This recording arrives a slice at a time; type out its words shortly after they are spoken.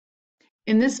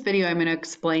In this video, I'm going to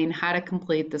explain how to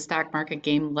complete the stock market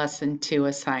game lesson 2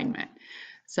 assignment.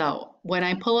 So when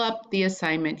I pull up the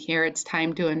assignment here, it's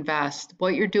time to invest.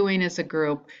 What you're doing as a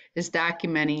group is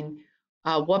documenting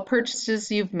what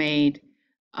purchases you've made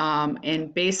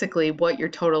and basically what your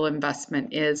total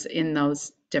investment is in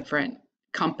those different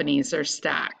companies or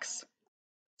stocks.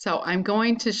 So I'm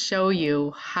going to show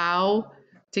you how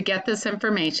to get this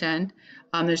information.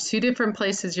 There's two different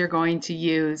places you're going to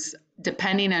use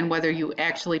depending on whether you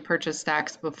actually purchase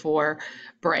stocks before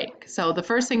break. So the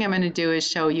first thing I'm going to do is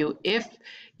show you if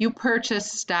you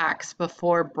purchase stocks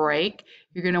before break,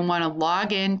 you're going to want to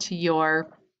log into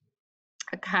your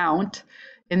account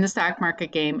in the stock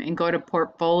market game and go to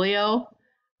portfolio,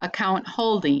 account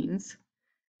holdings.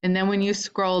 And then when you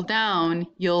scroll down,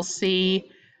 you'll see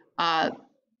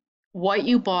what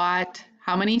you bought,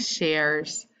 how many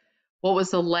shares, what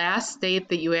was the last date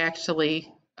that you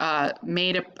actually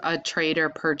made a trade or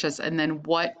purchase, and then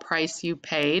what price you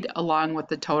paid along with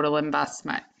the total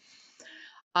investment.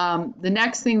 The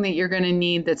next thing that you're going to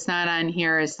need that's not on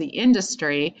here is the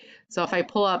industry. So if I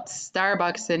pull up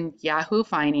Starbucks and Yahoo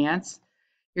Finance,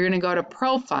 you're going to go to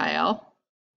Profile,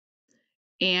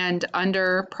 and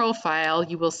under Profile,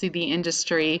 you will see the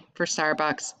industry for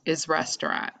Starbucks is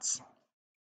restaurants.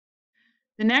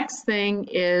 The next thing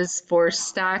is for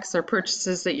stocks or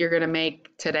purchases that you're going to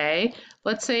make today.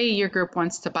 Let's say your group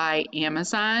wants to buy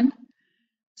Amazon.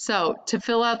 So to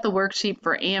fill out the worksheet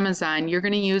for Amazon, you're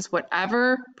going to use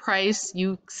whatever price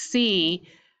you see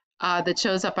that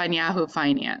shows up on Yahoo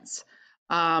Finance.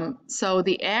 So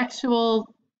the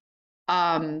actual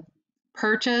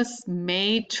purchase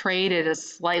may trade at a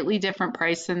slightly different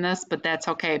price than this, but that's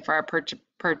okay for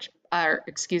our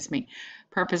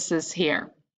purposes here.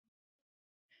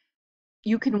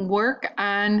 You can work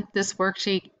on this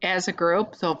worksheet as a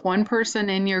group. So if one person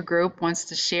in your group wants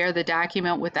to share the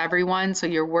document with everyone, so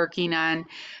you're working on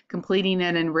completing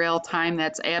it in real time,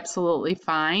 that's absolutely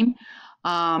fine.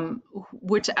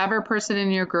 Whichever person in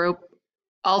your group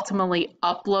ultimately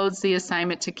uploads the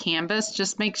assignment to Canvas,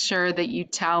 just make sure that you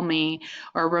tell me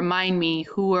or remind me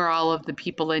who are all of the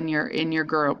people in your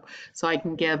group so I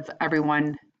can give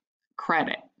everyone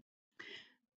credit.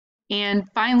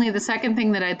 And finally, the second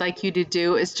thing that I'd like you to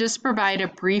do is just provide a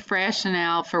brief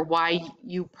rationale for why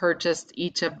you purchased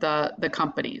each of the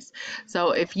companies.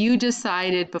 So if you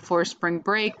decided before spring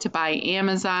break to buy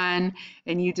Amazon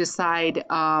and you decide,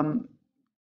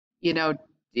 you know,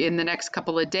 in the next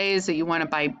couple of days that you want to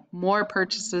buy more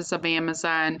purchases of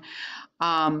Amazon,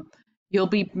 you'll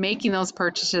be making those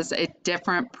purchases at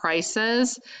different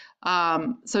prices.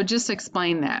 So just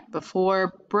explain that.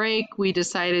 Before break, we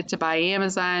decided to buy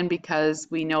Amazon because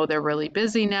we know they're really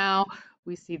busy now.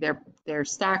 We see their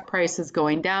stock prices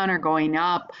going down or going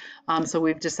up. So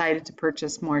we've decided to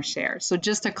purchase more shares. So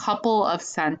just a couple of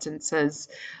sentences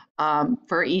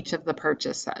for each of the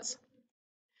purchases.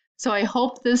 So I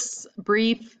hope this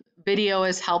brief video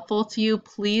is helpful to you.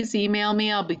 Please email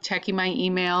me. I'll be checking my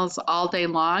emails all day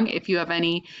long if you have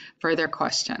any further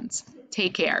questions.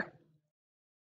 Take care.